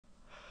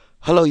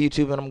Hello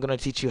YouTube, and I'm gonna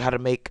teach you how to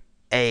make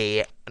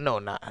a no,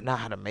 not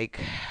how to make,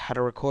 how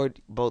to record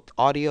both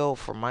audio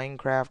for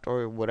Minecraft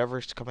or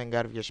whatever's coming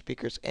out of your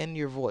speakers and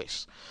your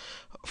voice.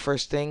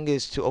 First thing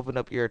is to open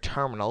up your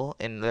terminal,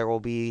 and there will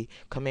be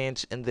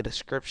commands in the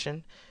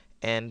description,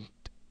 and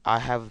I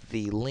have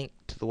the link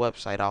to the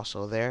website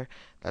also there.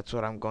 That's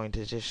what I'm going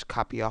to just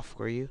copy off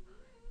for you.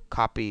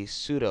 Copy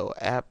sudo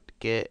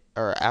apt-get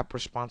or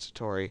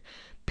apt-repository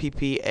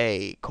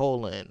ppa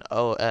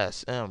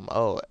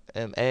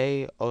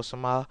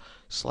osmoma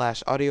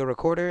slash audio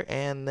recorder,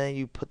 and then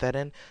you put that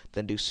in.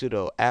 Then do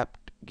sudo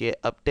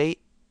apt-get update,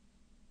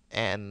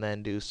 and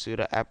then do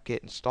sudo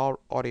apt-get install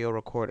audio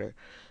recorder.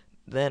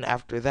 Then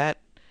after that,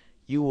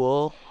 you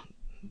will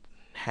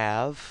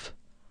have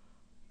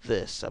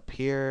this up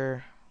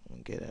here. Let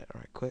me get it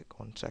right quick.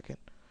 1 second.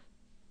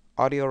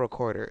 Audio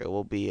recorder. It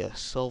will be a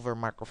silver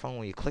microphone.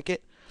 When you click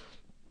it,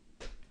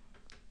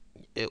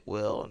 it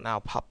will now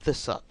pop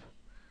this up.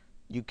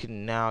 You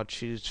can now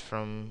choose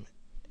from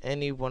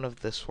any one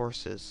of the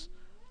sources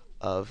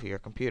of your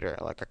computer.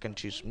 Like I can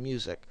choose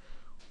music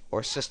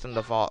or system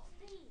default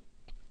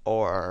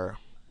or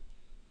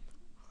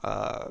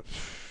uh,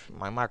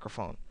 my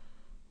microphone.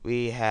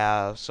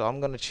 So I'm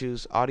going to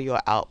choose audio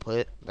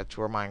output. That's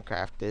where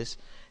Minecraft is.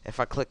 If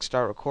I click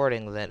start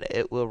recording, then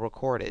it will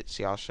record it.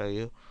 See, I'll show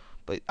you.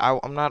 But I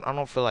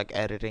don't feel like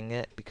editing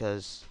it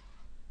because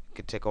it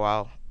could take a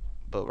while.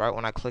 But right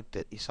when I clicked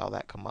it, you saw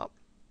that come up.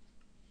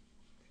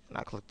 And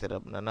I clicked it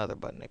up in another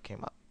button, it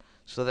came up.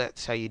 So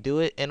that's how you do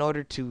it. In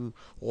order to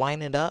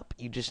line it up,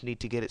 you just need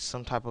to get it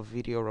some type of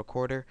video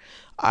recorder.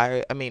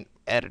 I mean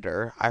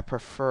editor. I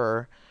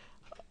prefer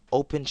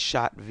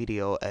OpenShot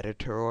Video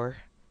Editor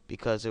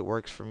because it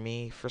works for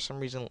me. For some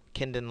reason,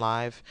 Kdenlive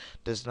Live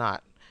does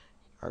not,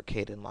 or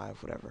Kdenlive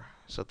Live, whatever.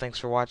 So thanks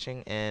for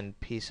watching and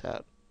peace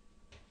out.